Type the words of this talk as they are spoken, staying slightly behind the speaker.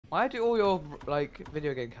Why do all your like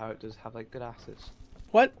video game characters have like good asses?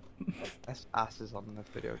 What? Asses on the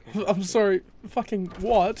video game. I'm sorry. Fucking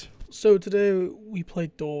what? So today we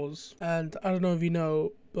played Doors, and I don't know if you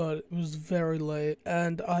know, but it was very late,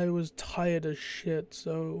 and I was tired as shit,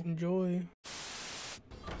 so enjoy.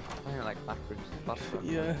 I don't like backwards.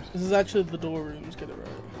 Yeah, this is actually the door rooms, get it right.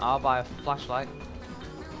 I'll buy a flashlight.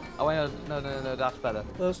 Oh wait, no, that's better.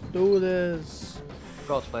 Let's do this.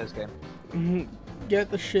 Got to play this game.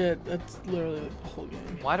 Get the shit, that's literally the whole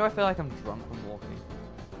game. Why do I feel like I'm drunk when walking?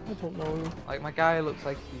 I don't know. Like my guy looks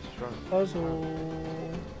like he's drunk. Puzzle.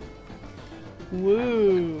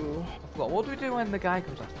 Woo. I forgot. What do we do when the guy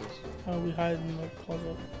comes after us? Oh, we hide in the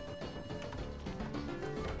closet.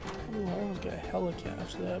 Ooh, I almost got a hella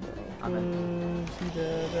cash there, bro. See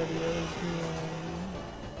there, there he is.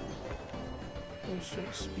 Go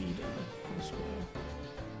straight speeding this way.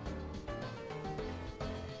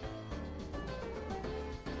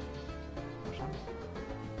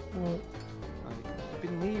 What? You've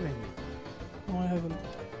been leaving me. No, I haven't.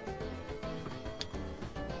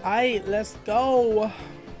 Aight, let's go!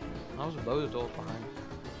 I was loads of doors behind.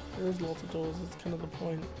 There's lots of doors, that's kind of the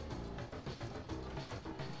point.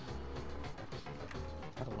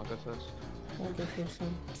 I don't want to go first. I'll go first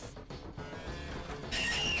then.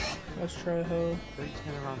 Let's try her. Don't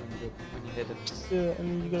turn around when you hit it. Yeah, and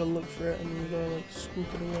then you gotta look for it, and then you gotta like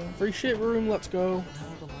swoop it away. Free shit room, let's go.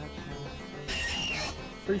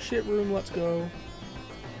 Free shit room, let's go.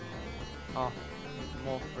 Oh,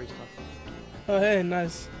 more free stuff. Oh hey,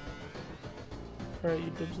 nice. Alright,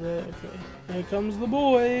 you dibs there, okay. Here comes the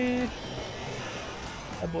boy!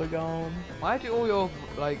 That boy gone. Why do all your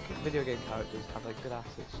like video game characters have like good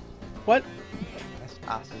asses? What?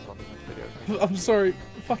 Asses on the video game. I'm sorry,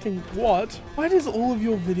 fucking what? Why does all of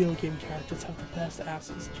your video game characters have the best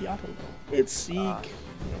asses? Gee, I don't know. It's Seek. Okay.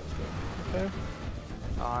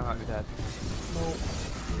 Oh, I might be dead. No.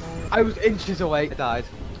 No. I was inches away. I died.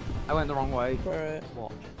 I went the wrong way. Alright.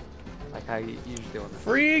 What? Like I usually do on this.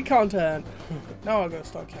 Free content! Now I gotta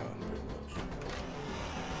start counting pretty much.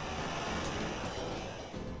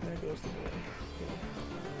 There goes the boy.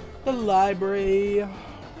 The library.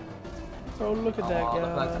 Oh, look at that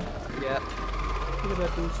guy. Yeah. Look at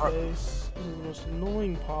that dude's face. This is the most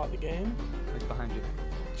annoying part of the game. He's behind you.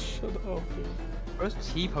 Shut up, dude. Where's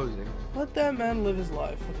T-posing? Let that man live his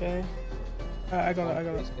life, okay? Alright, I got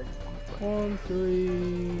it. 1,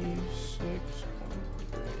 3, 6, 1,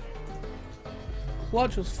 3.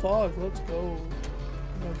 Clutch as fuck, let's go.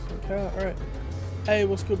 Alright. Hey,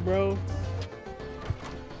 what's good, bro?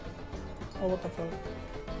 Oh, what the fuck?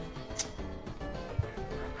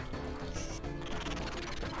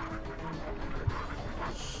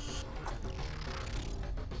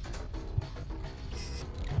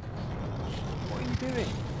 What are you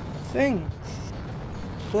doing? Thing.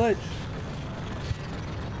 Glitch.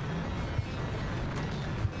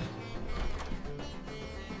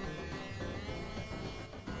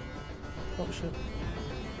 Oh shit.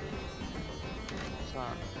 What's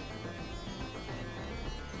that?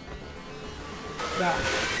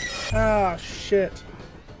 That. Ah shit.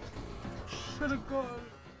 Should've gone.